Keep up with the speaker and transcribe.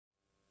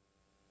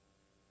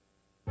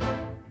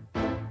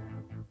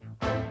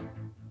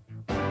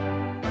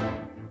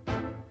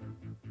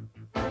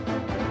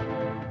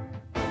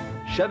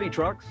Chevy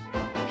Trucks,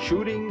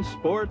 Shooting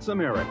Sports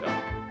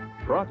America.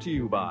 Brought to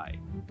you by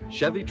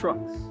Chevy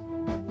Trucks,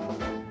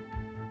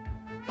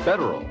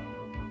 Federal,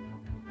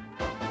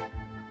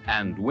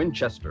 and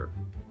Winchester.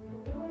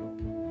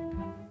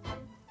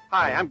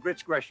 Hi, I'm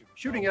Gresham,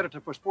 shooting editor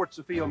for Sports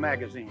Afield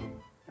magazine,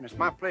 and it's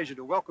my pleasure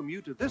to welcome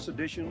you to this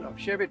edition of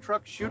Chevy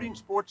Trucks Shooting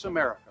Sports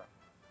America.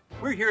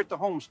 We're here at the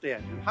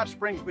Homestead in Hot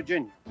Springs,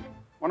 Virginia,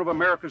 one of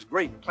America's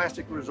great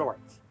classic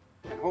resorts,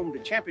 and home to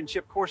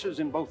championship courses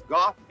in both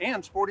golf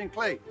and sporting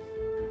clays.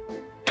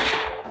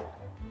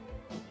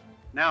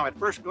 Now, at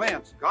first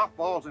glance, golf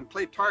balls and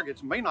clay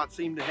targets may not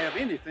seem to have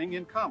anything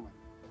in common.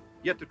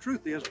 Yet the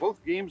truth is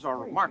both games are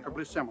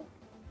remarkably similar,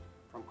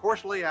 from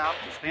course layout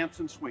to stance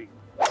and swing.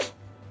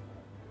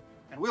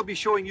 And we'll be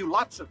showing you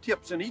lots of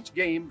tips in each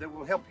game that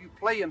will help you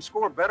play and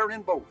score better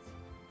in both.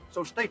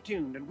 So stay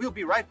tuned and we'll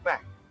be right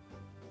back.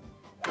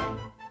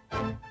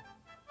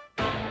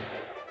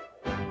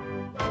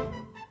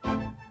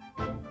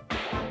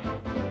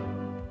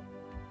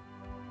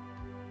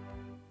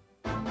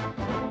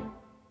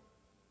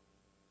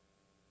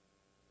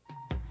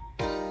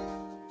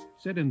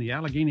 Set in the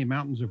Allegheny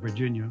Mountains of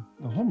Virginia,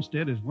 the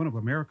Homestead is one of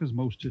America's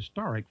most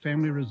historic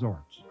family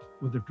resorts,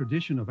 with a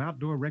tradition of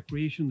outdoor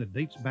recreation that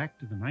dates back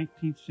to the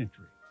 19th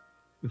century.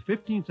 With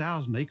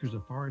 15,000 acres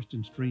of forest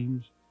and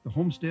streams, the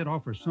Homestead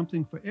offers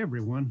something for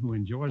everyone who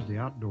enjoys the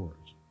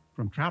outdoors.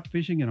 From trout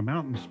fishing in a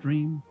mountain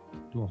stream,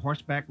 to a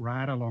horseback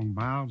ride along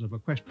miles of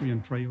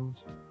equestrian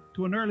trails,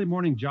 to an early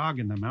morning jog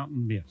in the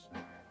mountain mist.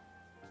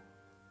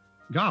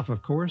 Golf,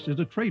 of course, is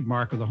a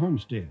trademark of the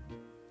Homestead.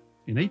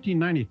 In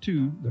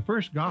 1892, the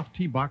first golf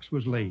tee box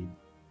was laid,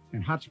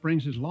 and Hot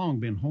Springs has long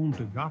been home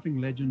to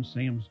golfing legend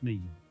Sam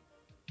Snead.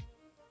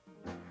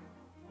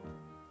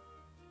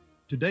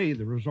 Today,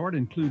 the resort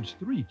includes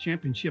 3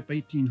 championship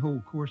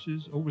 18-hole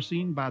courses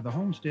overseen by the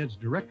Homestead's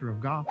director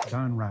of golf,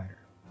 Don Ryder.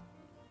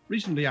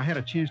 Recently, I had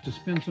a chance to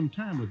spend some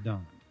time with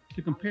Don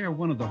to compare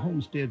one of the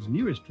Homestead's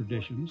newest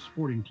traditions,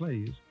 sporting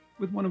clays,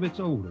 with one of its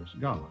oldest,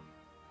 golf.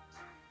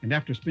 And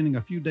after spending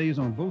a few days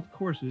on both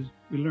courses,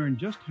 we learned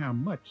just how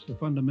much the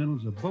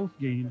fundamentals of both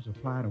games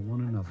apply to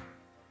one another.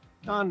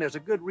 Don, there's a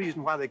good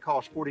reason why they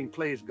call sporting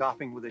clays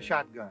golfing with a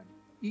shotgun.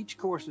 Each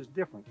course is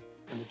different,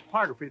 and the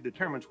topography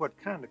determines what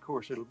kind of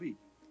course it'll be.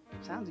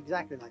 Sounds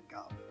exactly like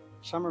golf.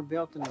 Some are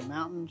built in the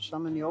mountains,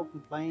 some in the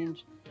open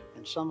plains,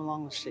 and some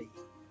along the sea.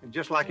 And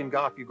just like in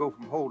golf, you go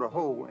from hole to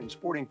hole. In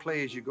sporting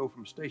clays, you go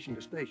from station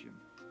to station,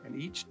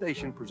 and each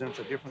station presents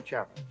a different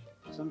challenge.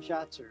 Some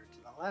shots are to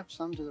the left,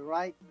 some to the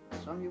right,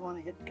 some you want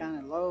to hit kind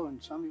of low,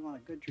 and some you want a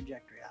good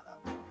trajectory out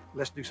of.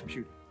 Let's do some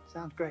shooting.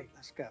 Sounds great.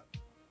 Let's go.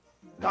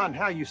 Don,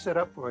 how you set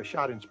up for a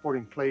shot in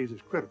sporting clays is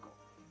critical.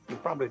 You'll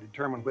probably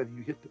determine whether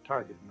you hit the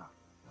target or not.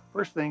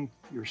 First thing,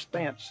 your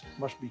stance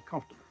must be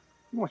comfortable.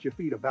 You want your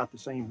feet about the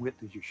same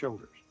width as your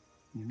shoulders,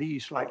 and your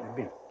knees slightly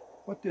bent.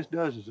 What this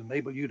does is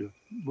enable you to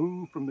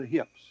move from the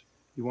hips.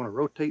 You want to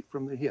rotate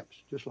from the hips,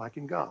 just like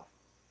in golf.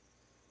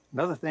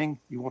 Another thing,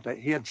 you want that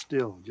head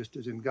still, just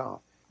as in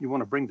golf. You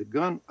want to bring the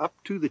gun up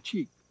to the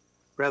cheek,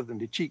 rather than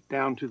the cheek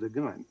down to the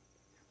gun.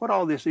 What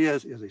all this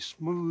is a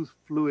smooth,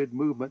 fluid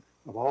movement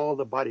of all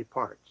the body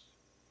parts.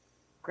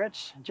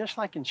 Gretz, just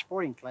like in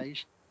sporting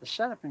clays, the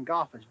setup in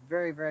golf is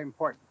very, very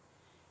important.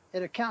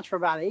 It accounts for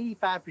about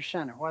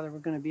 85% of whether we're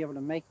going to be able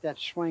to make that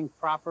swing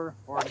proper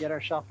or get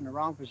ourselves in the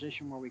wrong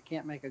position where we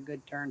can't make a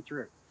good turn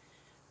through.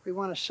 We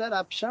want to set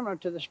up similar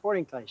to the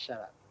sporting clay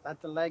setup.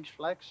 Let the legs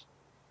flex,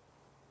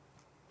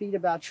 feet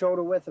about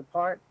shoulder width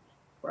apart,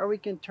 where we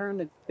can turn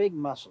the big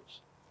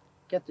muscles.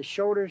 Get the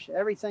shoulders,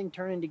 everything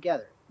turning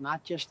together,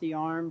 not just the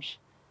arms,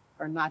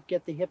 or not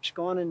get the hips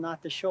going and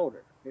not the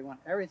shoulder. We want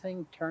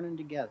everything turning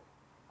together,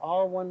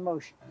 all one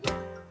motion,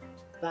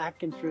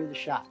 back and through the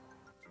shot.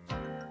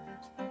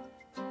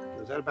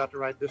 Is that about the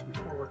right distance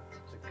forward?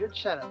 It's a good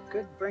setup.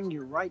 Good, bring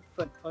your right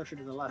foot closer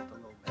to the left a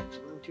little bit. It's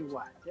a little too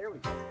wide. There we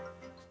go.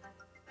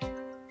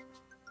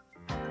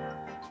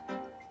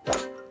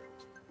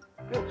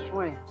 Good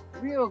swing.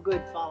 Real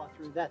good follow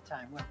through that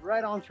time. Went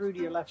right on through to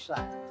your left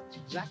side. It's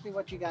exactly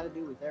what you got to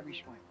do with every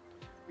swing.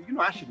 Well, you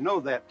know, I should know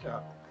that,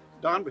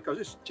 Don, because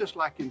it's just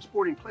like in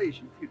sporting clays.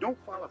 If you don't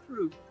follow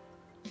through,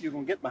 you're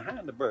going to get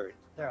behind the bird.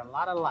 They're a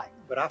lot alike.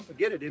 But I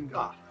forget it in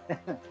golf.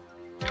 It's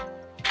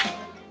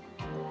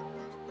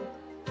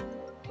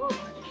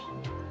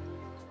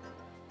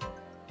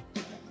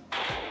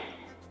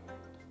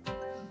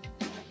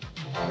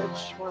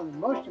one of the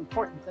most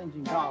important things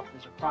in golf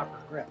is a proper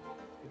grip.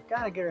 We've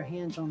got to get our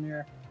hands on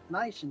there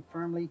nice and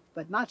firmly,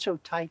 but not so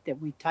tight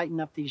that we tighten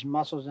up these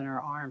muscles in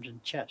our arms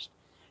and chest.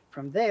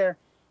 From there,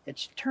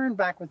 it's turn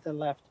back with the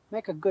left,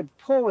 make a good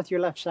pull with your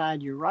left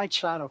side, your right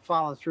side will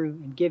follow through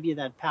and give you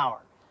that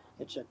power.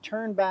 It's a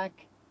turn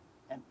back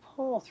and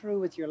pull through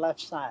with your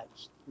left side.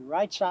 Your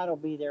right side will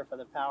be there for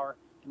the power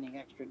and the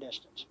extra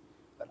distance.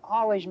 But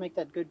always make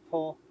that good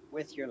pull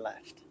with your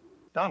left.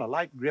 Don, a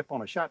light grip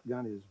on a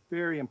shotgun is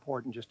very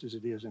important just as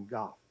it is in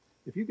golf.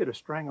 If you get a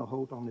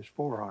stranglehold on this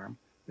forearm,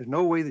 there's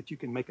no way that you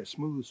can make a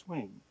smooth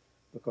swing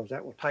because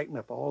that will tighten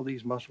up all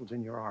these muscles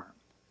in your arm.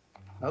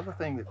 Another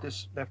thing that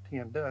this left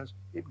hand does,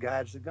 it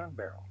guides the gun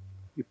barrel.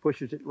 It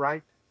pushes it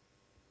right,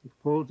 it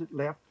pulls it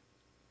left,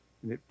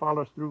 and it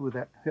follows through with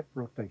that hip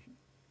rotation.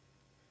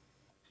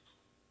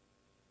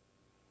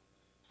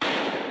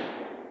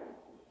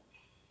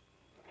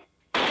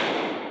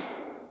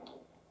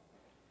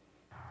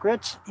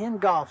 Grits, in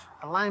golf,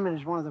 alignment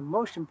is one of the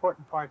most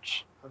important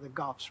parts of the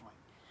golf swing.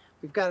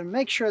 We've got to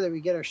make sure that we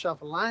get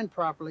ourselves aligned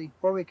properly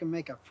where we can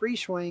make a free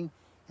swing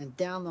and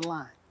down the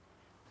line.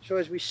 So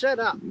as we set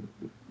up,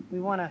 we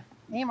want to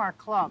aim our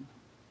club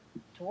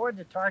toward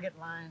the target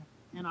line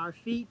and our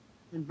feet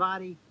and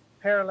body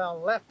parallel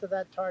left of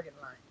that target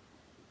line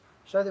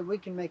so that we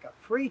can make a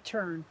free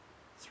turn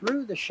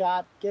through the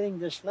shot, getting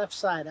this left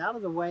side out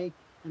of the way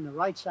and the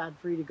right side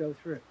free to go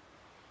through.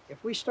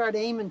 If we start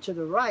aiming to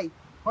the right,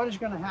 what is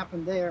going to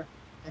happen there,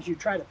 as you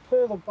try to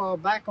pull the ball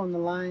back on the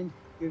line,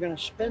 you're going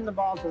to spin the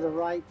ball to the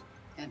right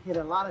and hit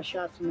a lot of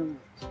shots in the woods.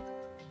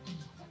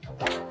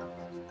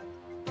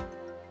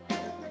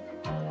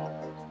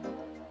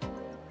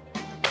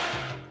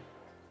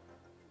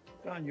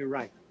 Don, you're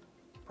right.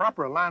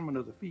 Proper alignment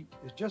of the feet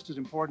is just as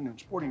important in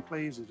sporting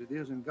clays as it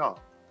is in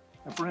golf.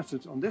 And for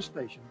instance, on this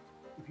station,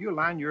 if you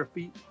align your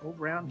feet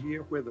over around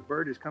here where the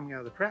bird is coming out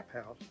of the trap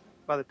house,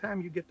 by the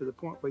time you get to the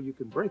point where you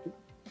can break it,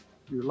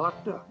 you're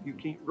locked up. You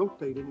can't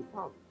rotate any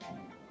farther.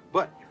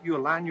 But if you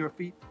align your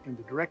feet in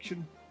the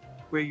direction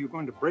where you're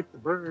going to break the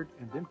bird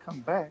and then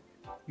come back,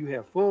 you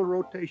have full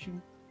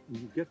rotation and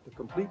you get the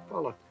complete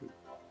follow-through.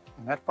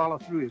 And that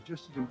follow-through is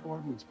just as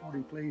important in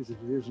sporting clays as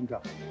it is in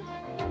golf.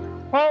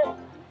 Well,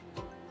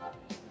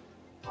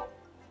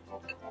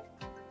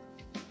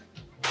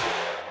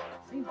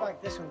 seems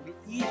like this one would be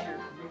easier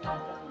for me to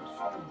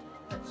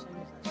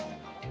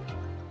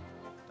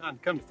Don,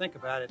 come to think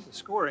about it, the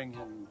scoring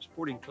in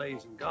sporting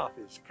clays and golf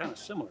is kind of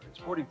similar. In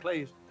sporting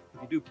clays,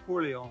 if you do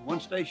poorly on one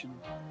station,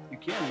 you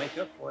can make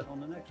up for it on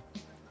the next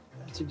one.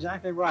 That's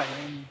exactly right.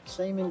 And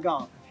same in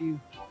golf. If you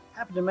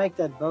happen to make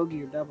that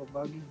bogey or double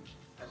bogey,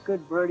 a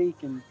good birdie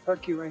can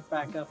perk you right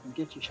back up and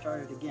get you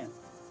started again.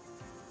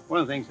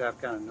 One of the things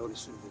I've kind of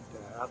noticed is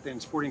that out there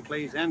in sporting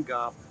clays and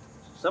golf,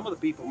 some of the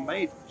people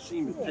may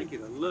seem to take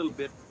it a little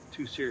bit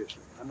too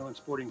seriously. I know in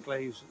sporting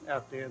clays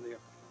out there,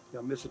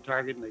 they'll miss a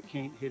target and they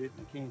can't hit it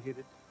and they can't hit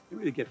it. They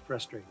really get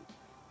frustrated.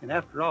 And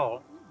after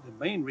all, the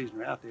main reason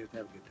we're out there is to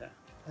have a good time.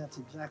 That's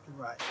exactly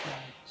right.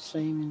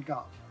 Same in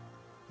golf.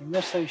 You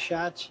miss those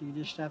shots, you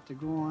just have to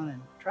go on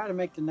and try to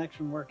make the next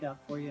one work out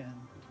for you and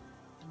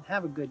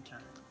have a good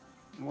time.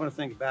 And one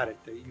thing about it,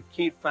 you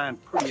can't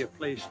find prettier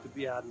place to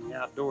be out in the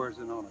outdoors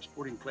than on a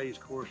sporting clays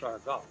course or a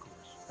golf course.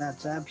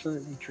 That's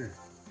absolutely true.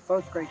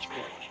 Both great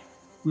sports.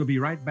 We'll be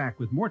right back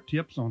with more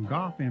tips on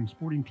golf and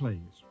sporting clays.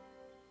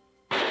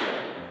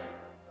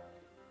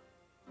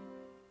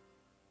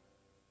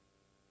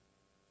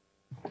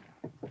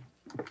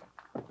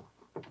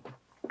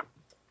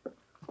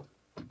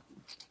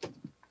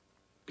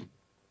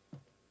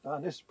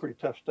 This is a pretty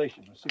tough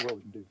station. Let's see what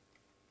we can do.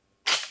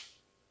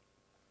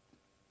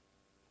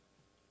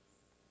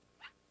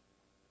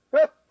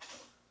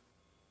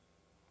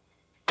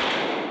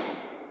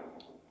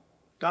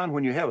 Don,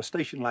 when you have a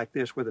station like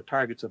this where the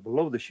targets are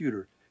below the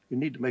shooter, you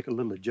need to make a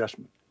little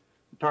adjustment.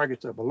 The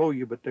targets are below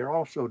you, but they're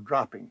also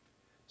dropping.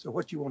 So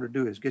what you want to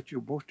do is get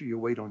most of your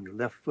weight on your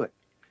left foot,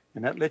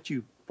 and that lets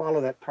you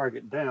follow that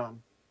target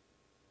down.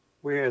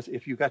 Whereas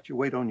if you got your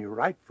weight on your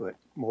right foot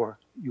more,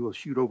 you will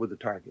shoot over the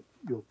target.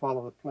 You'll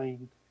follow the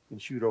plane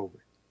and shoot over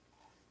it.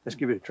 Let's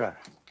give it a try.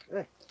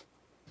 Okay.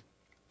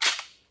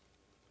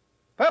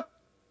 Up.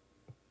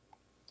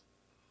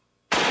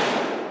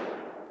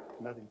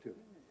 Nothing to it.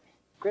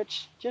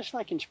 Grits, just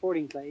like in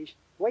sporting clays,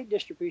 weight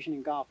distribution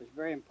in golf is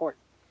very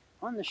important.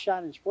 On the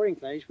shot in sporting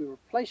clays, we were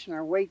placing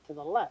our weight to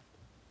the left,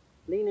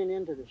 leaning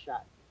into the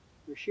shot.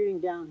 We're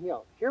shooting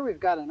downhill. Here we've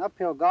got an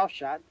uphill golf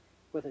shot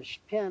with a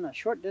pin a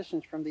short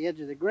distance from the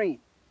edge of the green.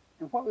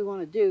 And what we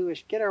want to do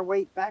is get our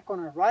weight back on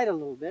our right a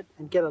little bit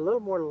and get a little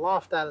more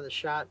loft out of the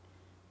shot.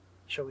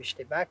 So we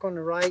stay back on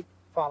the right,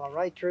 follow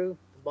right through,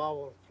 the ball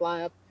will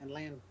fly up and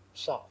land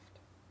soft.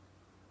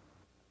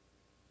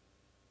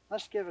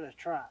 Let's give it a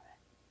try.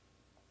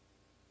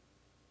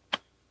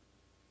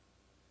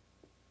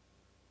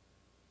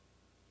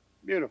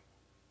 Beautiful.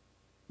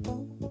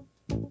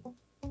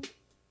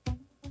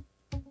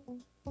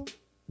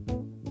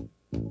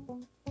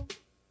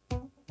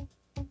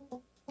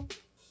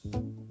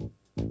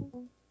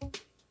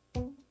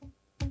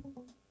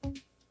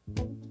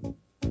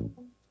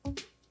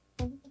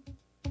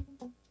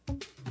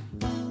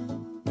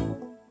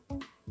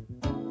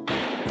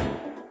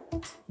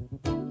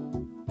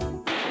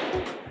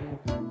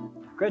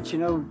 Grits, you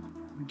know,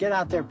 we get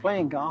out there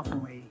playing golf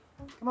and we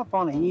come up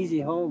on an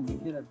easy hole and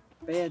we hit a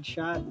bad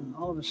shot and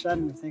all of a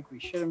sudden we think we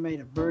should have made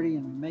a birdie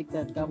and we make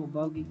that double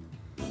bogey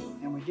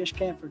and we just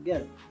can't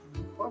forget it.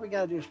 What we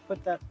got to do is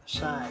put that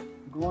aside,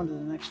 go on to the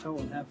next hole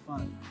and have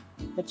fun.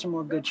 Hit some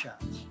more good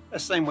shots.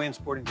 That's the same way in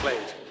sporting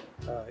plays.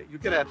 You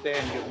get out there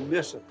and you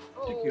miss a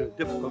particular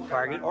difficult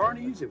target or an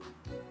easy one.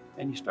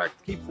 And you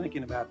keep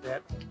thinking about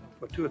that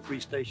for 2 or 3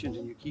 stations,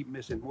 and you keep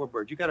missing more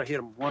birds. You got to hit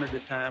them one at a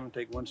time and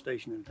take one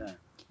station at a time.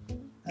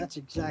 That's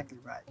exactly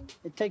right.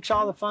 It takes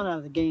all the fun out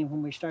of the game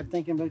when we start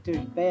thinking about those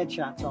bad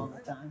shots all the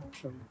time.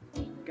 So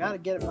we've got to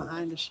get it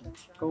behind us and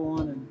go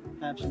on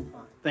and have some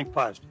fun. Think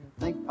positive.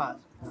 Think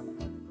positive.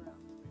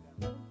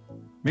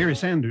 Mary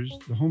Sanders,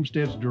 the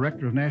Homestead's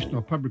Director of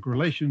National Public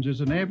Relations,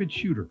 is an avid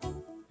shooter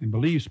and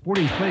believes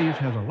Sporting Clays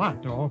has a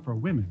lot to offer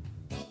women.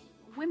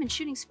 Women's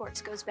shooting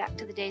sports goes back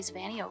to the days of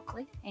Annie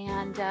Oakley,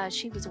 and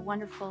she was a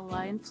wonderful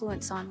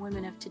influence on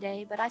women of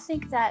today. But I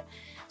think that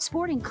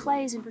Sporting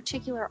Clays in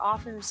particular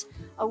offers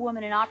a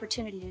woman an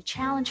opportunity to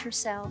challenge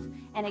herself,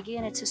 and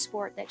again, it's a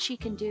sport that she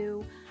can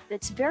do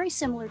that's very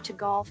similar to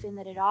golf in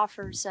that it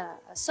offers a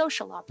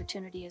social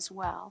opportunity as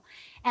well.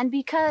 And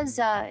because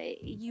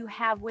you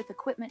have with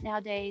equipment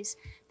nowadays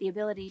the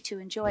ability to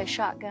enjoy a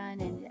shotgun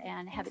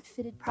and have it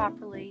fitted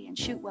properly and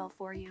shoot well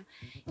for you,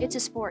 it's a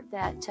sport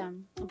that,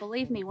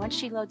 believe me, once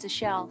she loads a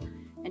shell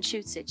and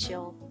shoots it,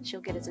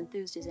 she'll get as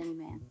enthused as any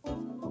man.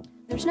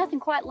 There's nothing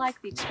quite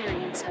like the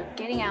experience of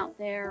getting out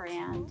there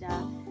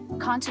and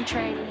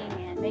concentrating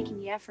and making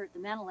the effort, the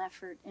mental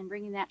effort, and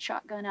bringing that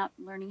shotgun up,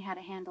 learning how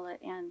to handle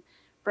it, and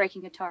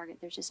breaking a target.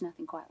 There's just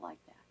nothing quite like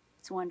that.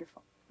 It's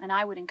wonderful. And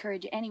I would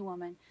encourage any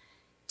woman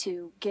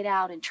to get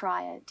out and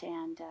try it,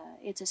 and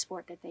it's a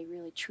sport that they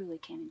really, truly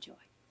can enjoy.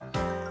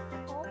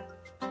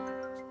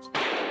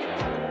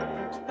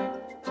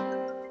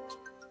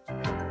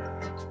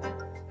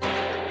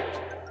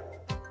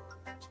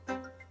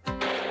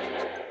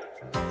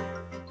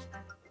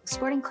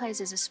 Sporting Clays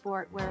is a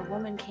sport where a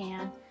woman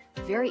can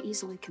very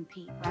easily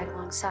compete right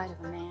alongside of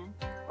a man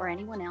or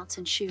anyone else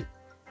and shoot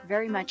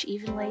very much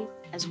evenly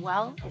as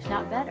well, if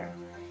not better.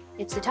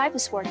 It's the type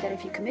of sport that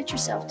if you commit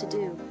yourself to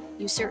do,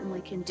 you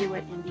certainly can do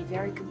it and be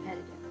very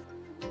competitive.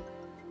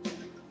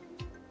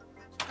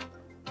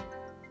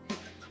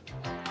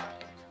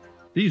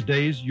 These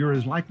days, you're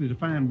as likely to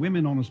find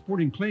women on a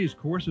Sporting Clays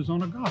course as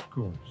on a golf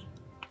course.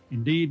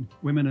 Indeed,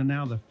 women are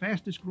now the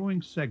fastest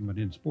growing segment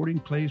in Sporting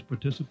Clays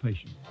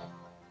participation.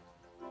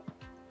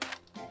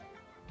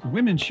 The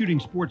Women's Shooting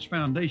Sports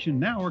Foundation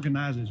now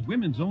organizes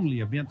women's only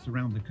events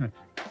around the country.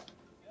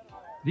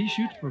 These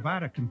shoots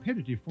provide a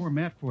competitive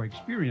format for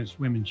experienced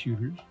women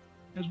shooters,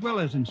 as well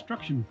as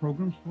instruction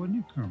programs for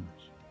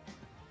newcomers.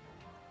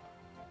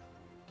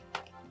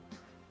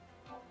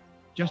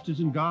 Just as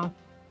in golf,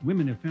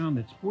 women have found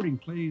that Sporting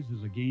Clays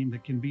is a game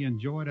that can be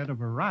enjoyed at a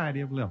variety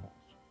of levels.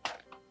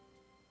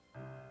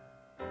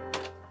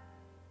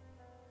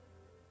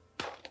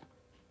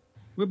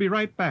 We'll be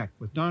right back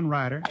with Don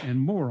Ryder and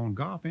more on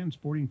golf and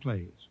Sporting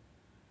Clays.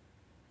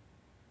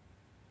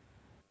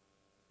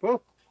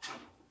 Well,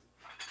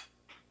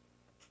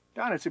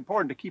 Don, it's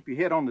important to keep your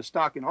head on the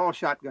stock in all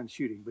shotgun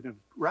shooting, but in a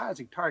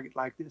rising target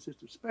like this,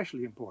 it's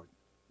especially important.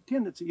 The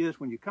tendency is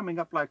when you're coming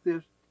up like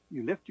this,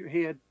 you lift your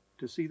head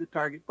to see the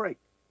target break.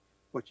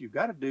 What you've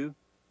got to do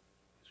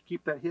is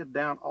keep that head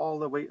down all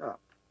the way up,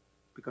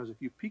 because if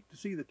you peek to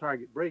see the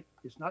target break,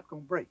 it's not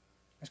going to break.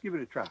 Let's give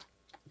it a try.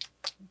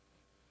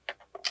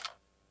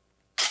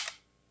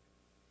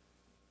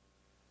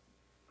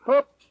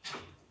 Hoop.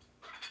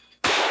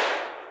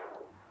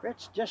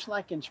 It's just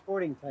like in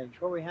Sporting Clays,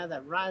 where we have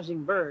that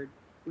rising bird,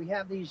 we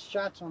have these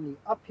shots on the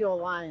uphill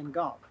line in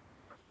golf.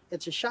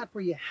 It's a shot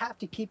where you have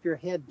to keep your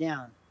head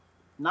down,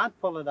 not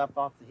pull it up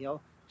off the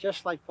hill,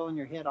 just like pulling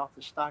your head off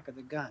the stock of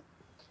the gun.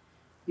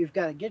 You've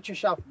got to get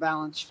yourself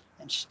balanced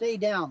and stay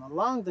down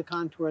along the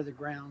contour of the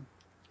ground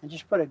and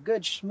just put a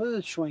good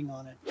smooth swing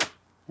on it,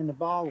 and the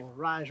ball will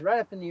rise right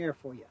up in the air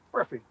for you.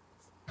 Perfect.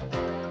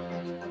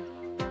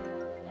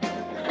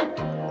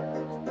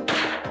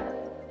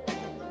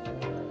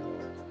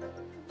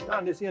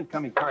 Don, this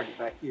incoming target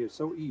back here is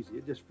so easy.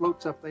 It just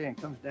floats up there and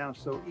comes down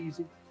so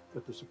easy.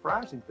 But the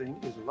surprising thing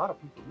is a lot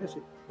of people miss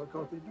it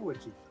because they know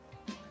it's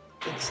easy.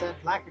 It's that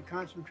lack of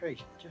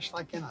concentration, just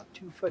like in a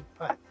 2-foot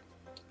putt,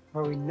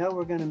 where we know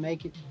we're going to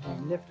make it,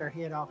 we lift our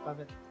head off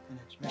of it, and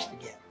it's missed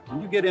again.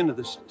 When you get into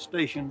the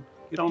station,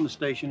 get on the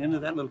station, into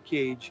that little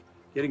cage,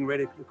 getting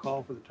ready to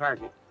call for the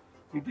target,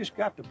 you just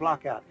got to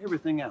block out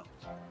everything else.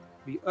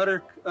 Be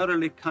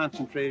utterly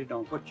concentrated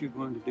on what you're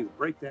going to do.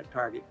 Break that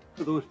target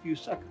for those few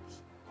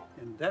seconds.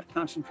 And that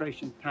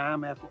concentration,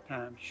 time after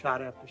time,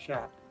 shot after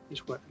shot,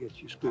 is what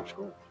gets you good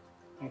scores.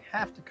 You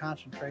have to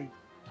concentrate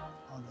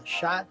on the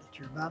shot that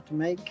you're about to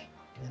make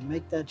and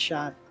make that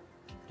shot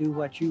do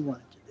what you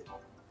want it to do.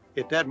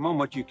 At that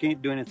moment, you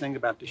can't do anything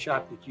about the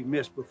shot that you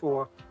missed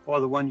before or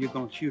the one you're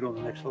going to shoot on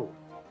the next hole.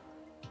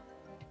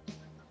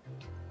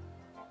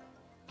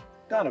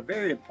 Don, a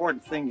very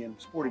important thing in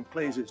Sporting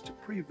Clays is to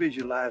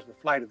pre-visualize the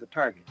flight of the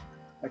target.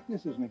 Like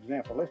this is an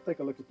example. Let's take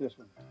a look at this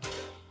one.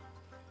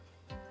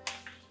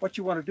 What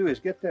you want to do is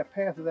get that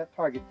path of that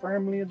target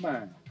firmly in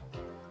mind.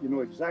 You know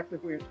exactly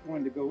where it's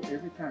going to go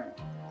every time.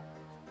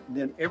 And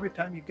then every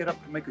time you get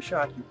up to make a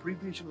shot, you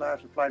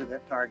pre-visualize the flight of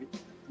that target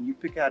and you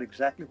pick out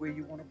exactly where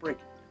you want to break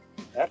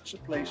it. That's the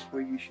place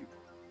where you shoot.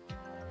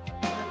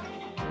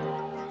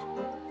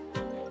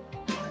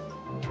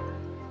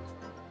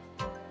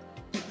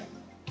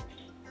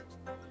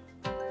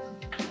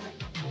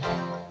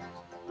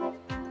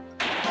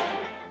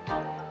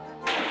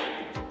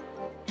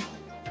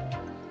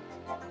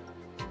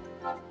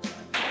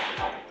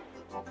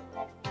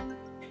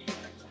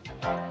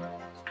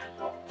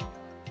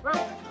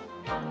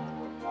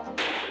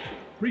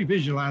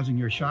 Pre-visualizing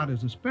your shot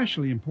is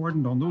especially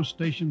important on those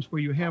stations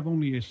where you have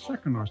only a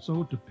second or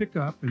so to pick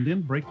up and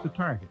then break the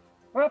target.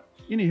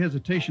 Any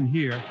hesitation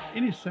here,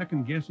 any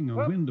second guessing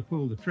on when to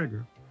pull the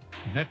trigger,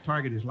 and that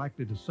target is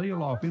likely to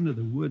sail off into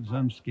the woods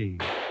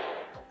unscathed.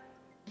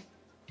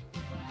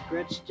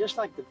 Gretch, just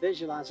like the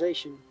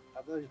visualization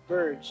of those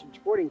birds in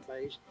sporting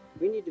clays,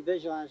 we need to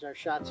visualize our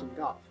shots in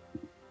golf.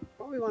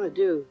 What we want to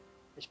do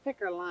is pick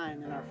our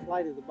line and our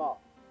flight of the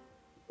ball.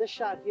 This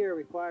shot here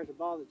requires a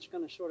ball that's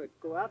going to sort of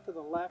go out to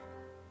the left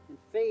and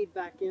fade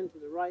back into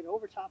the right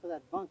over top of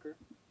that bunker.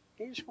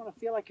 You just want to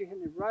feel like you're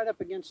hitting it right up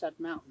against that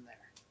mountain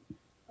there.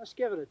 Let's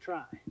give it a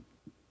try.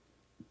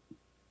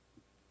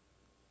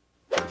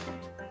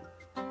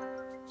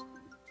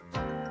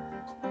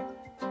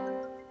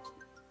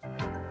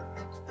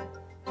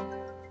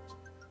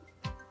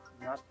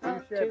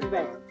 Not too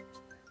bad.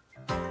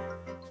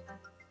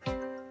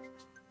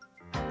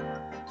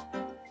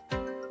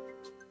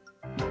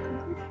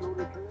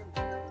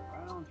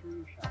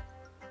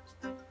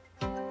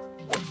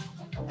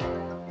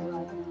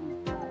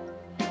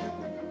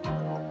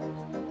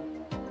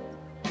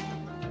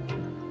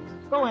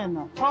 Go in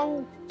the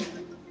hole.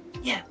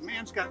 Yeah,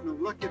 man's got no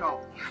luck at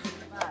all.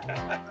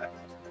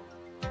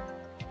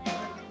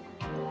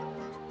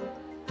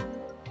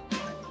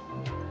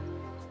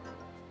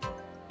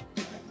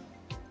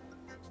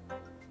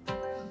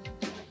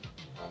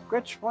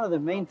 Gretch, one of the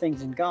main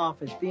things in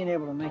golf is being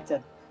able to make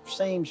that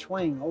same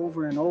swing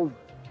over and over.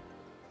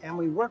 And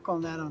we work on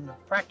that on the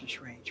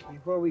practice range,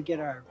 where we get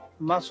our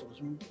muscles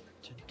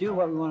to do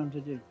what we want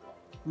them to do.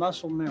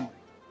 Muscle memory.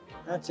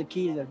 That's the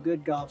key to a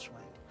good golf swing,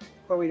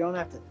 where we don't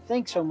have to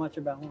think so much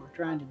about what we're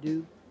trying to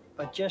do,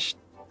 but just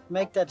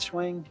make that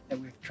swing that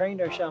we've trained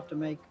ourselves to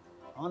make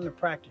on the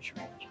practice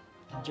range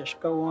and just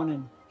go on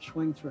and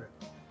swing through.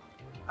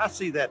 I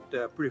see that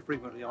pretty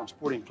frequently on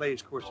sporting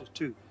clays courses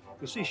too.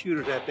 You see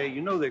shooters out there, you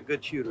know they're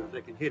good shooters,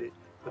 they can hit it,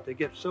 but they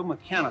get so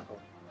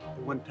mechanical at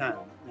one time.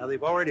 Now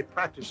they've already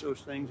practiced those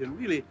things, and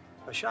really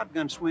a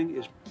shotgun swing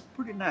is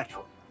pretty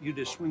natural. You're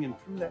just swinging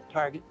through that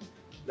target,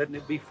 letting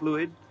it be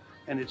fluid,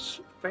 and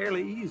it's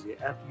fairly easy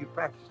after you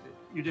practice it.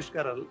 You just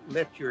got to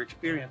let your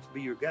experience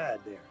be your guide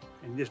there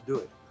and just do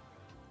it.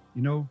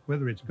 You know,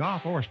 whether it's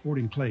golf or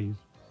sporting clays,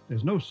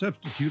 there's no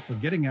substitute for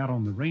getting out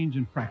on the range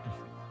and practicing.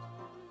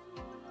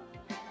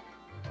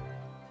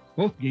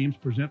 Both games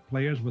present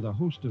players with a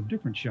host of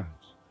different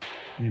shots,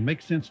 and it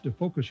makes sense to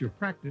focus your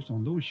practice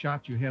on those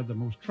shots you have the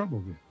most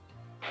trouble with,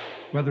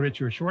 whether it's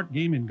your short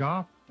game in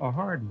golf or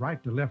hard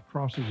right to left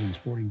crosses in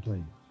sporting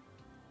clays.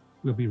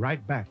 We'll be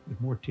right back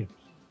with more tips.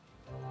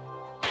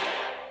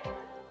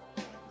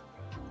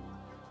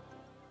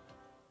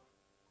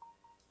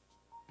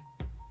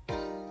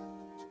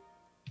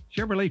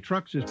 Chevrolet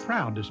Trucks is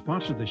proud to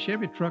sponsor the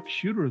Chevy Truck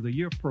Shooter of the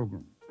Year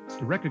program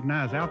to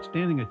recognize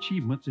outstanding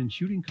achievements in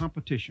shooting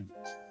competition.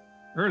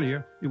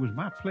 Earlier, it was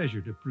my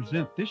pleasure to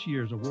present this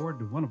year's award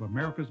to one of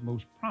America's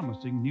most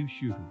promising new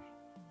shooters.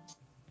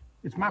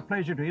 It's my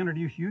pleasure to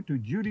introduce you to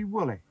Judy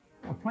Woolley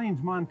of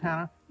Plains,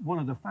 Montana, one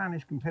of the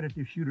finest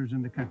competitive shooters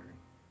in the country.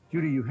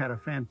 Judy, you had a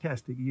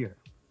fantastic year.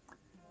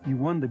 You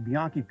won the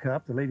Bianchi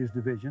Cup, the ladies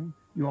division.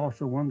 You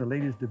also won the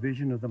ladies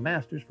division of the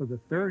Masters for the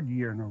third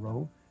year in a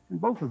row, and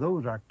both of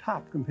those are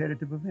top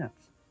competitive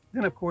events.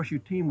 Then, of course, you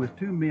teamed with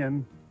two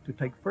men to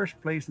take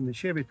first place in the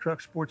Chevy Truck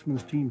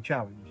Sportsman's Team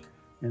Challenge,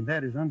 and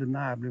that is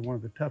undeniably one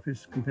of the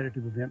toughest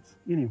competitive events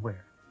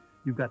anywhere.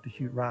 You've got to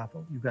shoot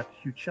rifle, you've got to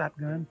shoot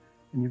shotgun,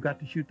 and you've got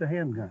to shoot the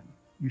handgun.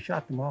 You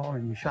shot them all,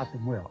 and you shot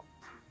them well.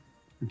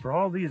 And for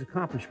all these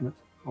accomplishments,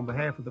 on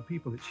behalf of the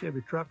people at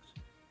Chevy Trucks,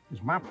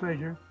 it's my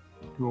pleasure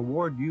to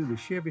award you the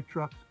Chevy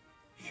Trucks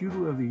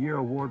Shooter of the Year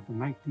Award for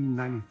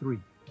 1993.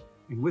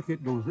 And with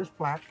it goes this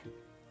plaque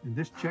and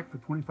this check for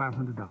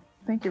 $2,500.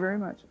 Thank you very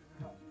much.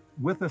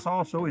 With us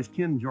also is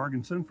Ken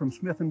Jorgensen from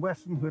Smith &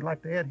 Wesson, who would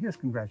like to add his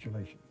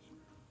congratulations.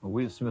 Well,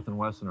 we at Smith &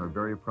 Wesson are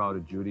very proud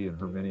of Judy and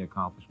her many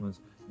accomplishments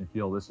and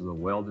feel this is a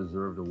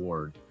well-deserved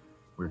award.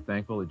 We're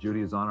thankful that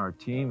Judy is on our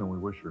team, and we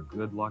wish her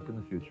good luck in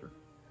the future.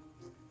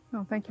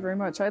 Oh, thank you very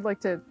much. I'd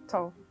like to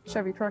tell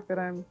Chevy Truck that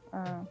I'm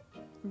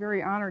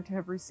very honored to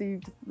have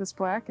received this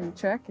plaque and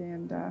check,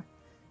 and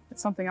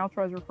it's something I'll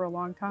treasure for a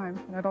long time.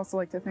 And I'd also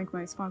like to thank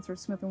my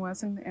sponsors, Smith &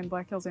 Wesson and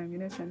Black Hills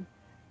Ammunition,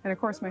 and of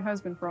course my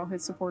husband for all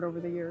his support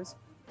over the years.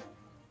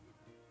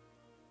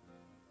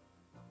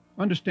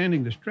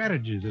 Understanding the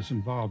strategies that's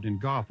involved in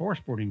golf or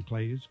sporting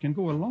clays can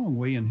go a long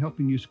way in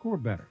helping you score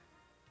better.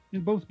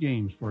 In both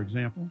games, for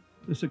example,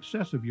 the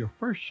success of your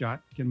first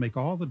shot can make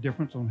all the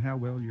difference on how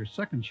well your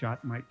second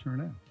shot might turn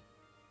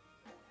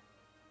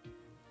out.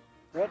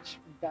 Rich,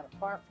 we've got a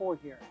par 4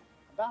 here,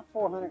 about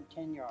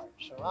 410 yards,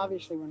 so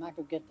obviously we're not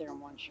going to get there in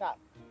one shot.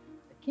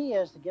 The key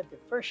is to get the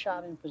first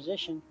shot in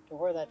position to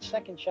where that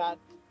second shot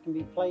can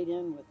be played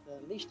in with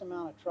the least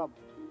amount of trouble.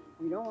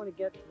 We don't want to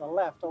get to the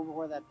left over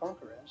where that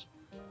bunker is,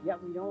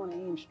 yet we don't want to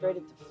aim straight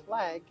at the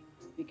flag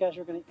because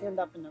we're going to end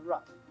up in the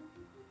rough.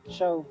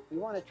 So we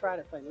want to try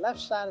to play left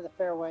side of the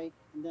fairway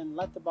and then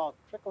let the ball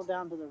trickle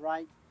down to the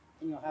right,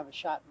 and you'll have a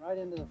shot right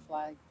into the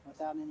flag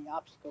without any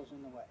obstacles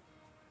in the way.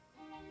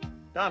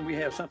 Don, we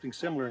have something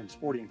similar in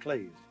sporting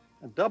clays.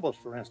 And doubles,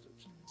 for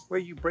instance, where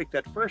you break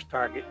that first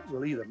target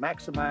will either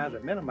maximize or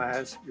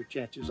minimize your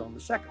chances on the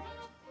second.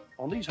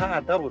 On these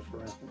high doubles,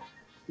 for instance,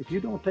 if you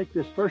don't take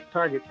this first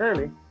target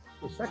early,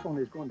 the second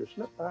one is going to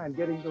slip by and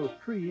get in those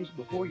trees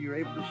before you're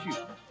able to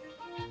shoot.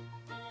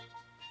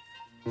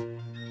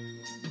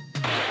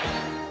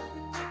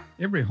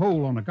 Every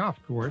hole on a golf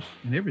course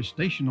and every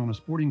station on a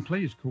sporting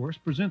clays course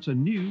presents a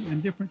new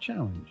and different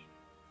challenge.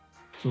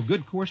 So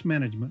good course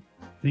management,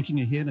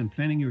 thinking ahead and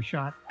planning your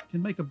shot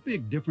can make a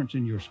big difference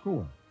in your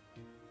score.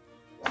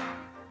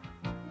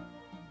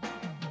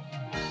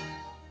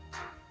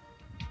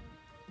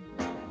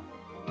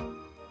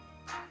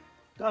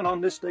 Down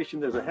on this station,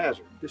 there's a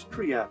hazard, this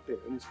tree out there,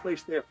 and it's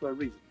placed there for a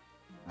reason.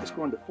 It's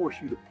going to force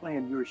you to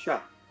plan your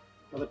shot.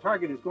 Now, the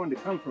target is going to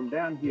come from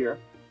down here,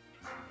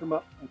 come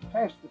up and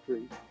pass the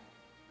tree,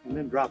 and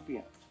then drop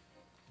in.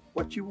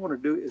 What you want to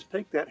do is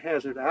take that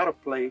hazard out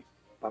of play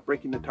by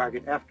breaking the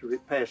target after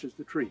it passes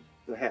the tree,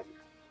 the hazard.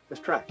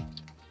 Let's try it.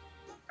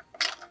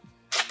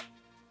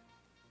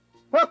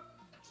 Whoop!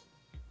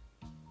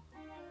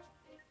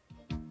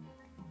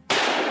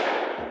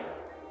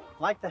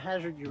 Like the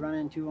hazard you run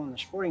into on the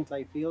sporting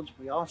clay fields,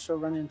 we also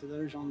run into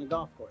those on the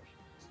golf course.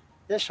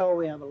 This hole,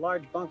 we have a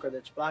large bunker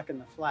that's blocking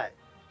the flag.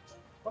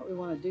 What we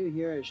want to do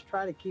here is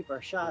try to keep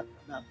our shot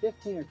about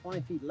 15 or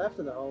 20 feet left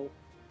of the hole,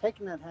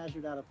 taking that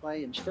hazard out of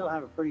play and still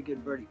have a pretty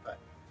good birdie putt.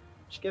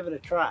 Let's give it a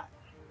try.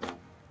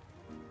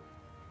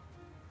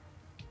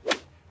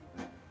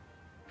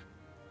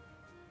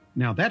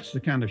 Now that's the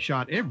kind of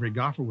shot every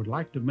golfer would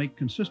like to make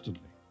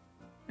consistently.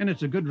 And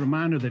it's a good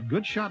reminder that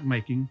good shot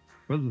making,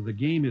 whether the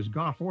game is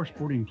golf or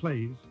sporting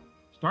clays,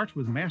 starts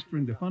with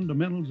mastering the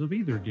fundamentals of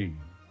either game.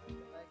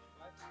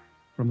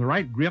 From the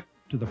right grip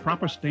to the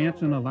proper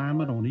stance and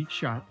alignment on each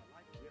shot,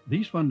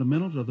 these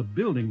fundamentals are the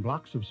building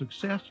blocks of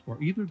success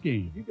for either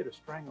game. If you get a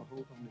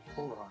stranglehold on this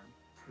forearm,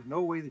 there's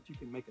no way that you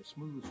can make a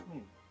smooth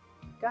swing.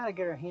 We've got to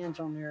get our hands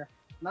on there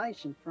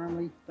nice and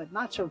firmly, but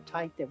not so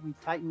tight that we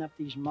tighten up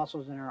these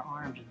muscles in our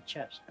arms and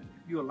chest.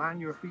 If you align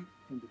your feet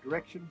in the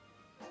direction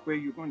where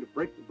you're going to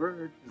break the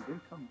bird and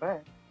then come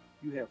back,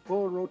 you have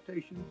full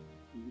rotation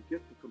and you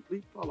get the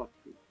complete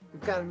follow-through.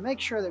 We've got to make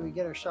sure that we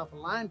get ourselves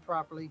aligned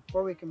properly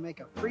before we can make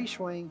a free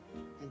swing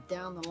and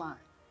down the line.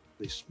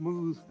 The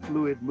smooth,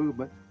 fluid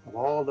movement of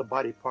all the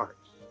body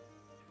parts.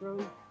 Throw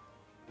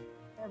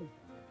everything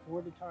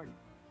toward the target.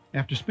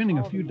 After spending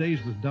a few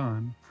days with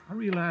Don, I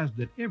realized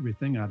that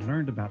everything I'd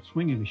learned about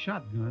swinging a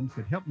shotgun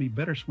could help me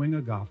better swing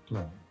a golf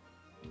club.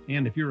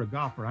 And if you're a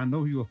golfer, I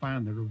know you'll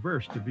find the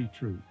reverse to be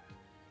true.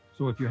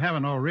 So if you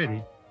haven't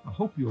already, I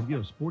hope you'll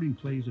give sporting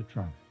clays a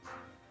try.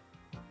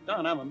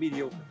 Don, I'm a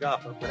mediocre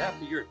golfer, but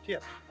after your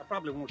tips, I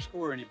probably won't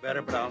score any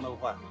better, but I'll know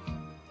why.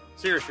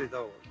 Seriously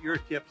though, your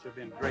tips have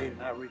been great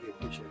and I really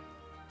appreciate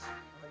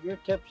it. Your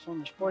tips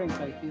on the sporting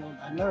clay field,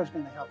 I know it's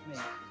going to help me.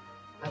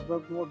 I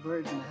broke more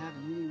birds than I have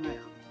in any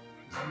round.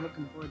 I'm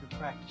looking forward to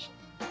practicing.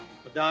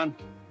 But Don,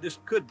 this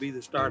could be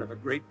the start of a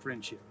great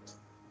friendship.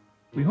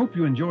 We hope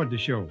you enjoyed the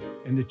show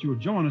and that you'll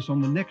join us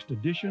on the next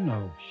edition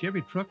of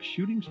Chevy Trucks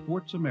Shooting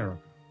Sports America.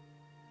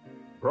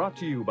 Brought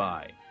to you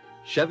by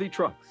Chevy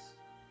Trucks,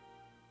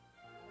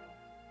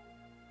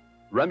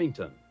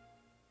 Remington,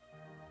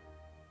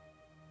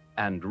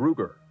 and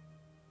Ruger.